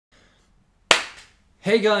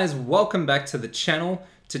Hey guys, welcome back to the channel.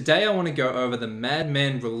 Today I want to go over the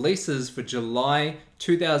Madman releases for July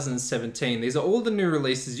 2017. These are all the new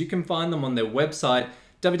releases. You can find them on their website,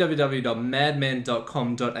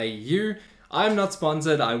 www.madman.com.au. I'm not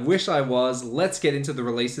sponsored, I wish I was. Let's get into the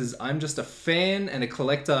releases. I'm just a fan and a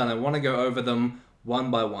collector and I want to go over them one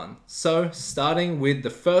by one. So, starting with the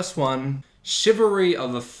first one, Chivalry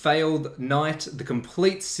of a Failed Knight, the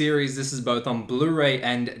complete series. This is both on Blu-ray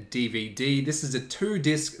and DVD. This is a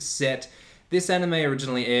 2-disc set. This anime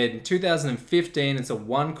originally aired in 2015. It's a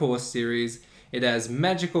one-course series. It has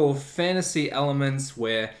magical fantasy elements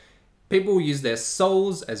where people use their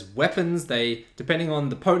souls as weapons. They, depending on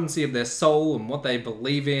the potency of their soul and what they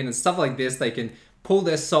believe in and stuff like this, they can pull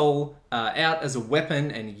their soul out as a weapon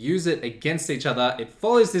and use it against each other. It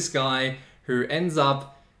follows this guy who ends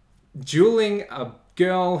up dueling a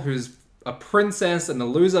girl who's a princess, and the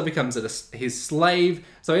loser becomes his slave.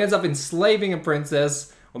 So he ends up enslaving a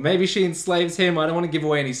princess, or maybe she enslaves him. I don't want to give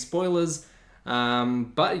away any spoilers,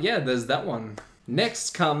 but yeah, there's that one.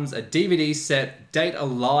 Next comes a DVD set, Date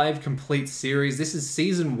Alive complete series. This is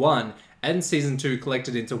season 1 and season 2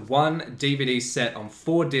 collected into one DVD set on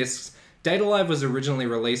 4 discs. Date Alive was originally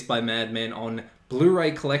released by Madman on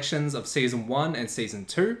Blu-ray collections of season 1 and season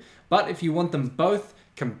 2, but if you want them both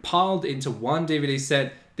compiled into one DVD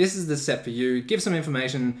set, this is the set for you. Give some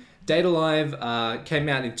information. Date Alive came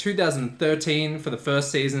out in 2013 for the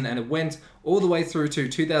first season, and it went all the way through to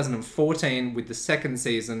 2014 with the second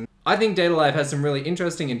season. I think Date Alive has some really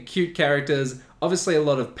interesting and cute characters, obviously a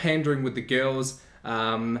lot of pandering with the girls,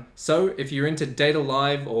 so if you're into Date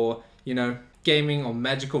Alive or, you know, gaming or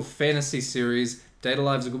magical fantasy series, Date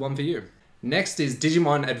Alive's a good one for you. Next is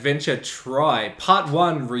Digimon Adventure Tri, Part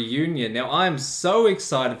 1 Reunion. Now I'm so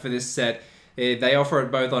excited for this set. They offer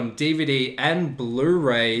it both on DVD and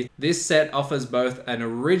Blu-ray. This set offers both an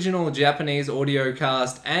original Japanese audio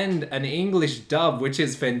cast and an English dub, which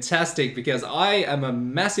is fantastic because I am a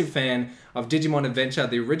massive fan of Digimon Adventure,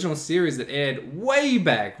 the original series that aired way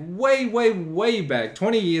back, way back,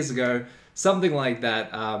 20 years ago, something like that.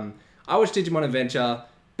 I watched Digimon Adventure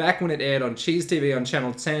back when it aired on Cheese TV on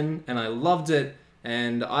Channel 10, and I loved it,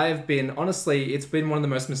 and I've been, honestly, it's been one of the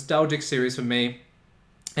most nostalgic series for me.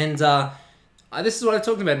 And this is what I've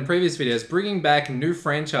talked about in previous videos, bringing back new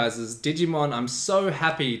franchises. Digimon, I'm so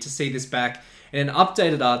happy to see this back in an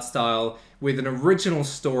updated art style with an original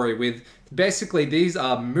story, with basically these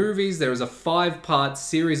are movies. There is a 5-part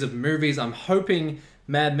series of movies. I'm hoping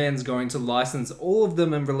Madman's going to license all of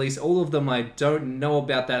them and release all of them. I don't know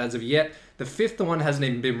about that as of yet. The 5th one hasn't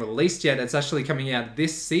even been released yet. It's actually coming out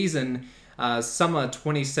this season, summer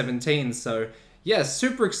 2017. So yeah,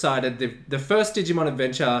 super excited. The first Digimon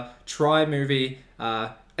Adventure Tri movie,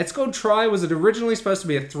 it's called Tri. Was it originally supposed to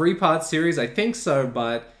be a 3-part series? I think so,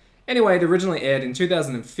 but anyway, it originally aired in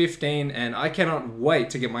 2015, and I cannot wait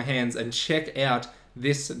to get my hands and check out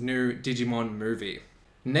this new Digimon movie.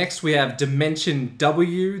 Next, we have Dimension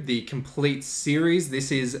W, the complete series.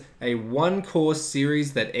 This is a one-course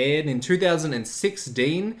series that aired in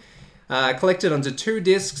 2016. Collected onto 2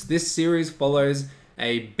 discs, this series follows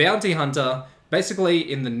a bounty hunter.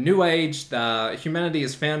 Basically, in the New Age, humanity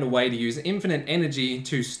has found a way to use infinite energy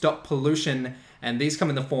to stop pollution, and these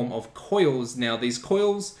come in the form of coils. Now, these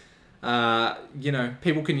coils, you know,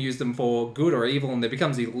 people can use them for good or evil, and there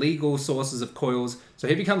becomes illegal sources of coils. So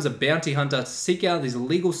he becomes a bounty hunter to seek out these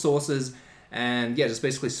illegal sources and, yeah, just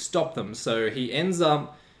basically stop them. So he ends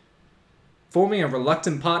up forming a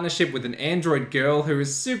reluctant partnership with an android girl who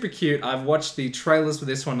is super cute. I've watched the trailers for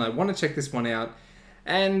this one. I want to check this one out.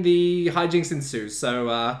 And the hijinks ensue.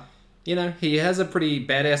 So, you know, he has a pretty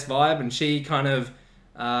badass vibe, and she kind of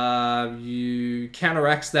you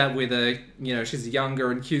counteracts that with a, you know, she's younger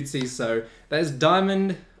and cutesy. So there's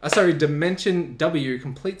Dimension W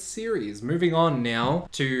complete series. Moving on now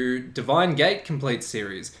to Divine Gate complete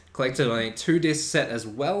series, collected on a 2-disc set as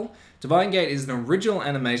well. Divine Gate is an original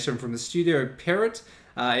animation from the studio Parrot.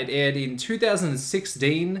 It aired in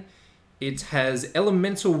 2016. It has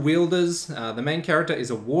elemental wielders. The main character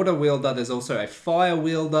is a water wielder. There's also a fire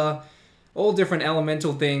wielder. All different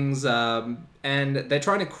elemental things, and they're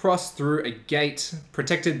trying to cross through a gate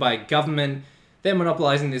protected by a government. They're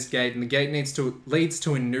monopolizing this gate, and the gate leads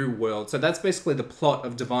to a new world. So that's basically the plot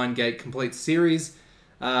of Divine Gate complete series.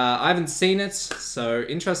 I haven't seen it, so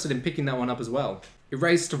interested in picking that one up as well.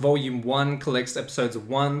 Erased Volume 1 collects episodes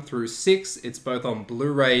 1 through 6. It's both on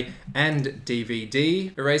Blu-ray and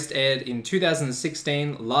DVD. Erased aired in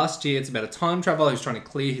 2016, last year. It's about a time traveler who's trying to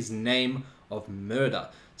clear his name of murder.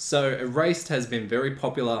 So Erased has been very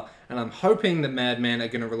popular, and I'm hoping that Madman are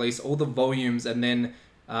going to release all the volumes and then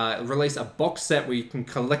release a box set where you can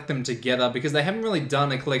collect them together, because they haven't really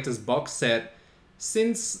done a collector's box set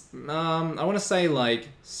since, I want to say like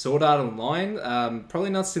Sword Art Online. Probably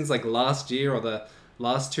not since like last year or the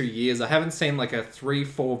last 2 years. I haven't seen like a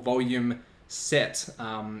 3-4 volume set,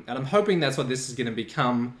 and I'm hoping that's what this is going to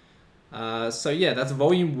become. So yeah, that's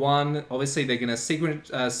volume 1. Obviously they're going to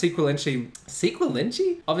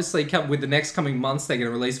sequentially, obviously with the next coming months they're going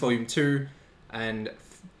to release volume 2, and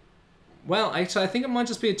well, actually I think it might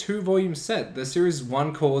just be a 2-volume set. The series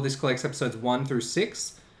 1 core, this collects episodes 1 through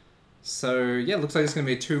 6. So yeah, it looks like it's going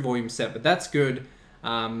to be a 2-volume set, but that's good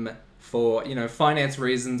for, you know, finance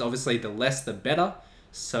reasons. Obviously the less the better.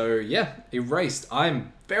 So yeah, Erased.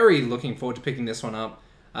 I'm very looking forward to picking this one up.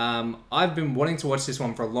 I've been wanting to watch this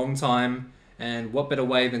one for a long time, and what better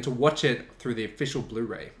way than to watch it through the official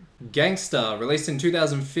Blu-ray. Gangster, released in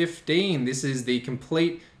 2015. This is the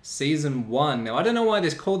complete Season 1. Now, I don't know why they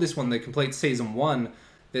called this one the complete Season 1.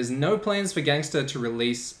 There's no plans for Gangster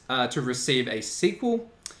to receive a sequel,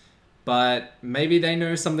 but maybe they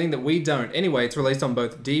know something that we don't. Anyway, it's released on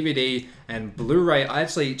both DVD and Blu-ray. I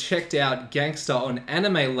actually checked out Gangster on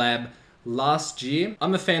Anime Lab last year.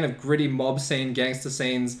 I'm a fan of gritty mob scene, gangster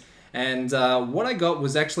scenes, and what I got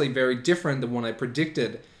was actually very different than what I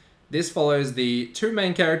predicted. This follows the 2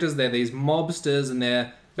 main characters. They're these mobsters, and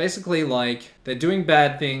they're basically like, they're doing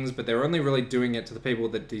bad things, but they're only really doing it to the people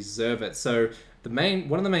that deserve it. So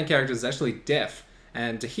one of the main characters is actually deaf,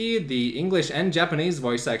 and to hear the English and Japanese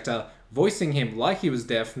voice actor voicing him like he was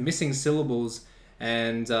deaf, missing syllables,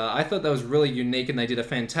 and I thought that was really unique, and they did a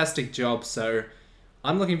fantastic job. So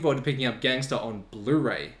I'm looking forward to picking up Gangster on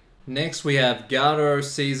Blu-ray. Next we have Garo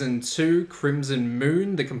Season 2 Crimson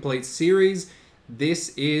Moon, the complete series.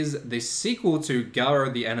 This is the sequel to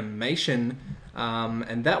Garo the animation,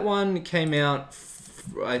 and that one came out,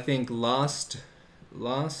 I think I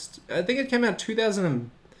think it came out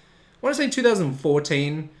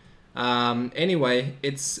 2014. Anyway,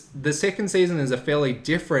 the second season is a fairly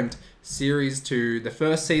different series to the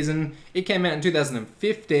first season. It came out in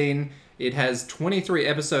 2015. It has 23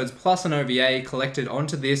 episodes plus an OVA collected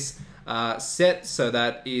onto this set, so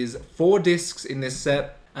that is 4 discs in this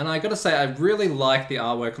set. And I gotta say, I really like the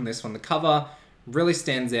artwork on this one. The cover really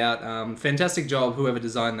stands out. Fantastic job, whoever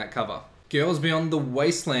designed that cover. Girls Beyond the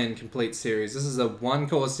Wasteland complete series. This is a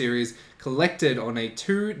 1-core series collected on a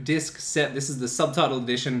 2-disc set. This is the subtitled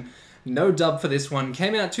edition. No dub for this one.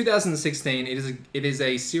 Came out 2016. It is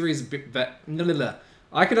a series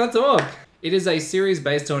I cannot talk. It is a series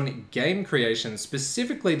based on game creation.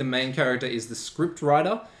 Specifically, the main character is the script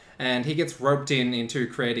writer, and he gets roped into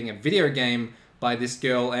creating a video game by this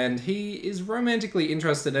girl, and he is romantically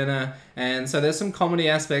interested in her, and so there's some comedy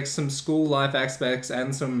aspects, some school life aspects,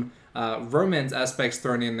 and some romance aspects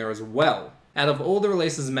thrown in there as well. Out of all the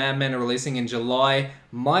releases Madman are releasing in July,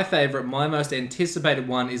 my favorite, my most anticipated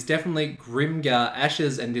one is definitely Grimgar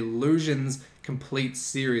Ashes and Illusions complete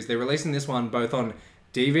series. They're releasing this one both on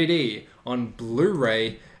DVD, on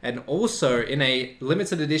Blu-ray, and also in a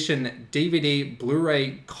limited edition DVD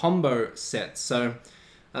Blu-ray combo set. So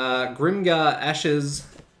Grimgar Ashes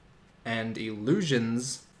and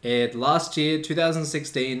Illusions aired last year,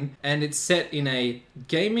 2016, and it's set in a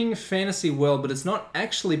gaming fantasy world, but it's not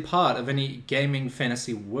actually part of any gaming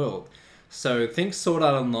fantasy world. So think Sword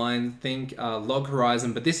Art Online, think Log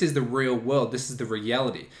Horizon, but this is the real world, this is the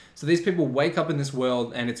reality. So these people wake up in this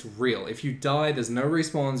world and it's real. If you die, there's no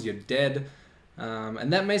respawns, you're dead.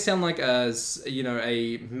 And that may sound like a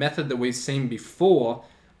method that we've seen before,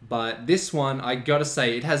 but this one, I gotta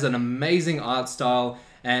say, it has an amazing art style,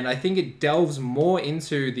 and I think it delves more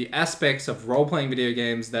into the aspects of role-playing video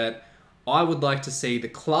games that I would like to see. The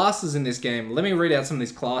classes in this game, let me read out some of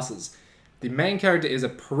these classes. The main character is a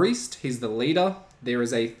priest, he's the leader. There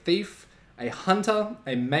is a thief, a hunter,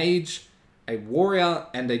 a mage, a warrior,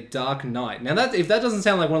 and a dark knight. Now, if that doesn't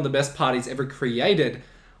sound like one of the best parties ever created,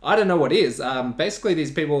 I don't know what is. Basically,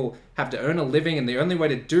 these people have to earn a living, and the only way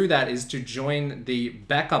to do that is to join the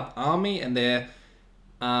backup army, and they're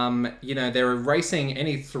erasing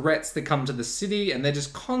any threats that come to the city, and they're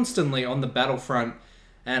just constantly on the battlefront,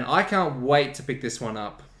 and I can't wait to pick this one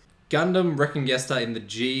up. Gundam Reconquista in the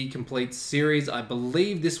G complete series. I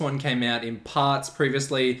believe this one came out in parts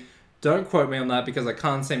previously. Don't quote me on that because I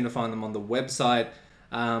can't seem to find them on the website.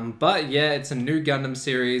 But yeah, it's a new Gundam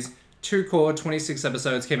series. 2-core, 26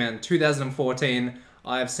 episodes, came out in 2014.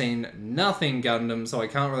 I have seen nothing Gundam, so I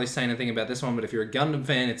can't really say anything about this one, but if you're a Gundam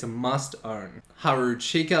fan, it's a must-own.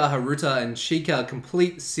 Haruchika, Haruta, and Chika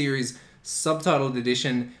complete series subtitled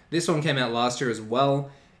edition. This one came out last year as well.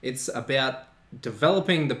 It's about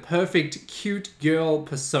developing the perfect cute girl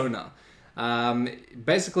persona.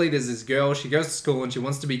 Basically, there's this girl, she goes to school and she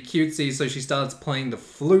wants to be cutesy, so she starts playing the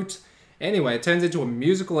flute. Anyway, it turns into a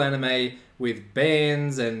musical anime with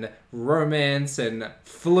bands and romance and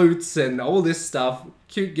flutes and all this stuff.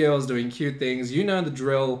 Cute girls doing cute things, you know the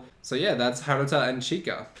drill. So yeah, that's Haruta and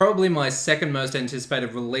Chika. Probably my second most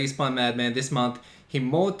anticipated release by Madman this month,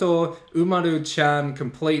 Himoto Umaru-chan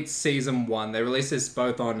Complete Season 1. They released this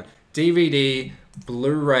both on DVD,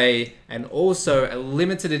 Blu-ray, and also a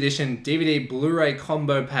limited edition DVD Blu-ray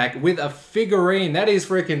combo pack with a figurine. That is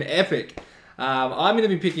freaking epic. I'm going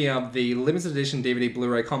to be picking up the limited edition DVD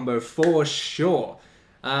Blu-ray combo for sure.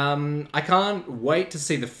 I can't wait to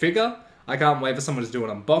see the figure. I can't wait for someone to do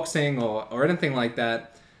an unboxing or anything like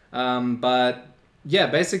that. But yeah,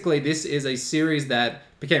 basically this is a series that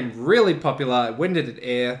became really popular. When did it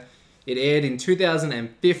air? It aired in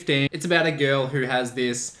 2015. It's about a girl who has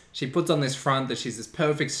this, she puts on this front that she's this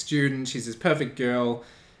perfect student, she's this perfect girl,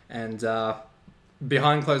 and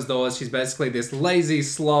behind closed doors, she's basically this lazy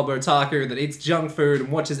slob otaku that eats junk food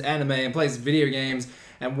and watches anime and plays video games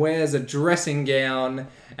and wears a dressing gown,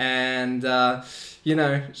 and you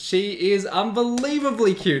know, she is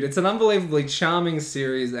unbelievably cute. It's an unbelievably charming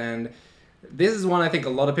series, and this is one I think a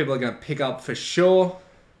lot of people are going to pick up for sure.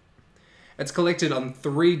 It's collected on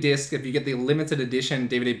 3 discs. If you get the limited edition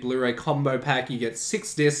DVD Blu-ray combo pack, you get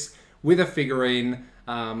 6 discs with a figurine.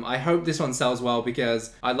 I hope this one sells well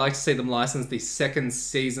because I'd like to see them license the 2nd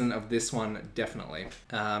season of this one, definitely.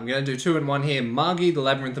 I'm going to do 2 in 1 here. Magi, The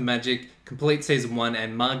Labyrinth of Magic, Complete Season 1,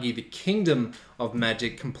 and Magi, The Kingdom of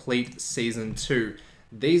Magic, Complete Season 2.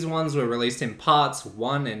 These ones were released in parts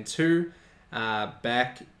 1 and 2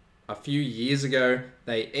 back a few years ago.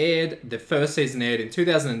 They aired, the first season aired in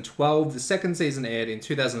 2012, the 2nd season aired in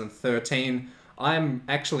 2013. I'm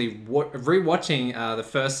actually rewatching the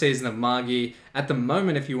first season of Magi at the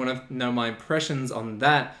moment. If you want to know my impressions on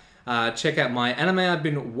that, check out my anime I've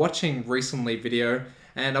been watching recently video,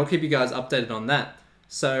 and I'll keep you guys updated on that.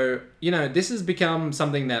 So, you know, this has become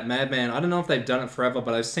something that Madman, I don't know if they've done it forever,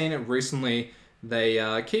 but I've seen it recently.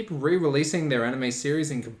 They keep re-releasing their anime series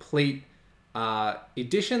in complete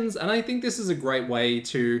editions, and I think this is a great way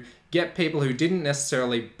to get people who didn't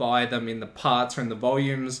necessarily buy them in the parts or in the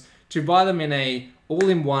volumes to buy them in a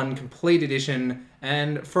all-in-one complete edition,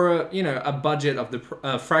 and for a, you know, a budget of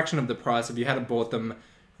the fraction of the price if you had bought them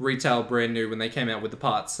retail brand new when they came out with the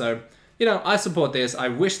parts. So, you know, I support this. I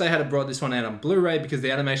wish they had brought this one out on Blu-ray because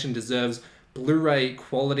the animation deserves Blu-ray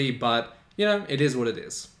quality, but you know, it is what it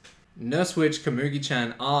is. Nurse Witch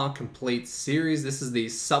Komugi-chan R Complete Series. This is the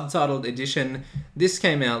subtitled edition. This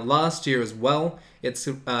came out last year as well. It's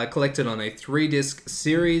collected on a 3-disc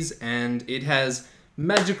series, and it has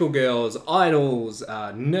magical girls, idols,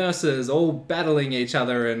 nurses, all battling each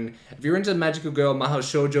other. And if you're into magical girl mahou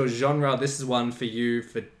shoujo genre, this is one for you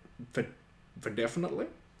for definitely.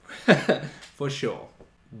 For sure.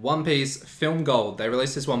 One Piece Film Gold. They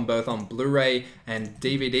released this one both on Blu-ray and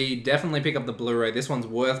DVD. Definitely pick up the Blu-ray. This one's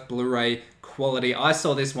worth Blu-ray quality. I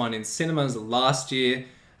saw this one in cinemas last year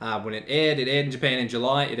when it aired. It aired in Japan in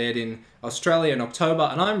July. It aired in Australia in October.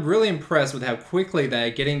 And I'm really impressed with how quickly they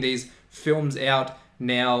are getting these films out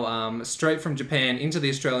now, straight from Japan into the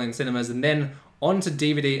Australian cinemas and then onto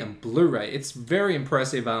DVD and Blu-ray. It's very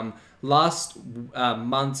impressive. Last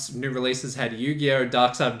month's new releases had Yu-Gi-Oh!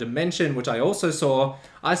 Dark Side of Dimension, which I also saw.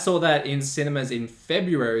 I saw that in cinemas in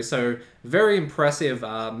February, so very impressive,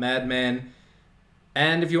 Madman.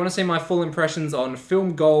 And if you want to see my full impressions on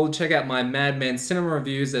Film Gold, check out my Madman cinema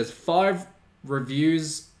reviews. There's 5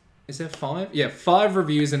 reviews. Is there 5? Yeah, 5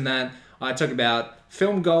 reviews in that. I talk about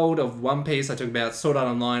Film Gold of One Piece, I talk about Sword Art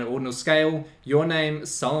Online, Ordinal Scale, Your Name,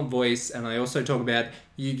 Silent Voice, and I also talk about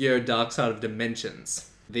Yu-Gi-Oh! Dark Side of Dimensions.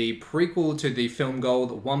 The prequel to the Film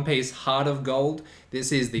Gold, One Piece Heart of Gold.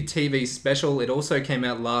 This is the TV special. It also came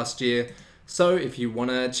out last year. So if you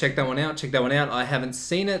want to check that one out, check that one out. I haven't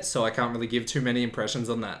seen it, so I can't really give too many impressions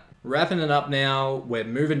on that. Wrapping it up now, we're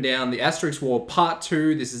moving down the Asterix War Part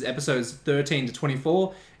 2. This is episodes 13 to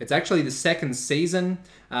 24. It's actually the 2nd season.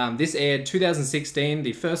 This aired 2016.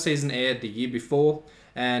 The first season aired the year before.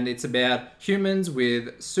 And it's about humans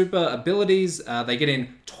with super abilities. They get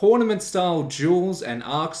in tournament-style duels and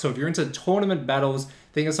arcs. So if you're into tournament battles,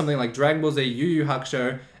 think of something like Dragon Ball Z, Yu Yu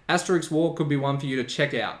Hakusho. Asterix War could be one for you to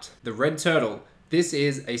check out. The Red Turtle. This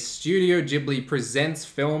is a Studio Ghibli Presents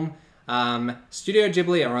film. Studio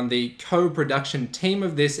Ghibli are on the co-production team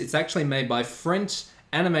of this. It's actually made by French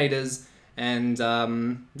animators. And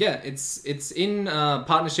yeah, it's in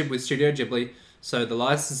partnership with Studio Ghibli. So the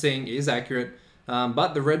licensing is accurate.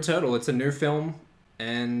 But The Red Turtle, it's a new film,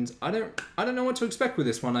 and I don't know what to expect with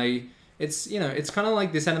this one. it's, you know, it's kind of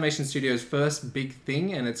like this animation studio's first big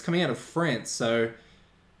thing, and it's coming out of France, so,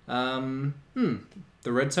 the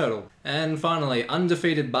red turtle. And finally,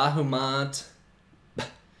 Undefeated Bahamut,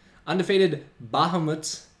 I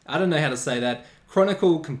don't know how to say that,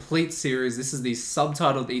 Chronicle Complete Series. This is the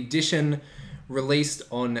subtitled edition, released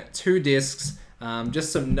on 2 discs.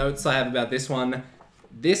 Just some notes I have about this one.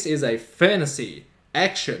 This is a fantasy,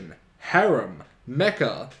 action, harem,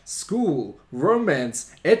 mecha, school,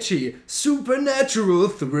 romance, ecchi, supernatural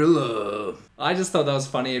thriller. I just thought that was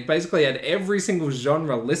funny. It basically had every single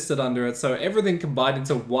genre listed under it, so everything combined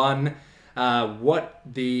into one. What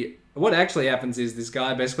actually happens is this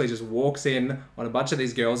guy basically just walks in on a bunch of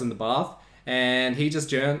these girls in the bath, and he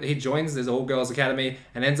joins this all-girls academy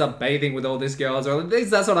and ends up bathing with all these girls, or at least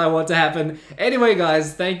that's what I want to happen. Anyway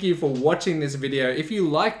guys, thank you for watching this video. If you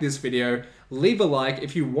like this video, leave a like.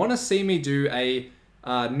 If you want to see me do a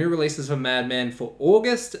new releases for Madman for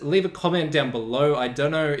August, leave a comment down below. I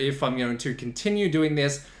don't know if I'm going to continue doing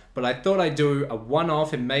this, but I thought I'd do a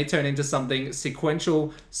one-off. It may turn into something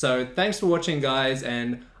sequential. So thanks for watching guys,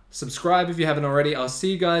 and subscribe if you haven't already. I'll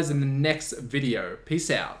see you guys in the next video. Peace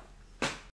out.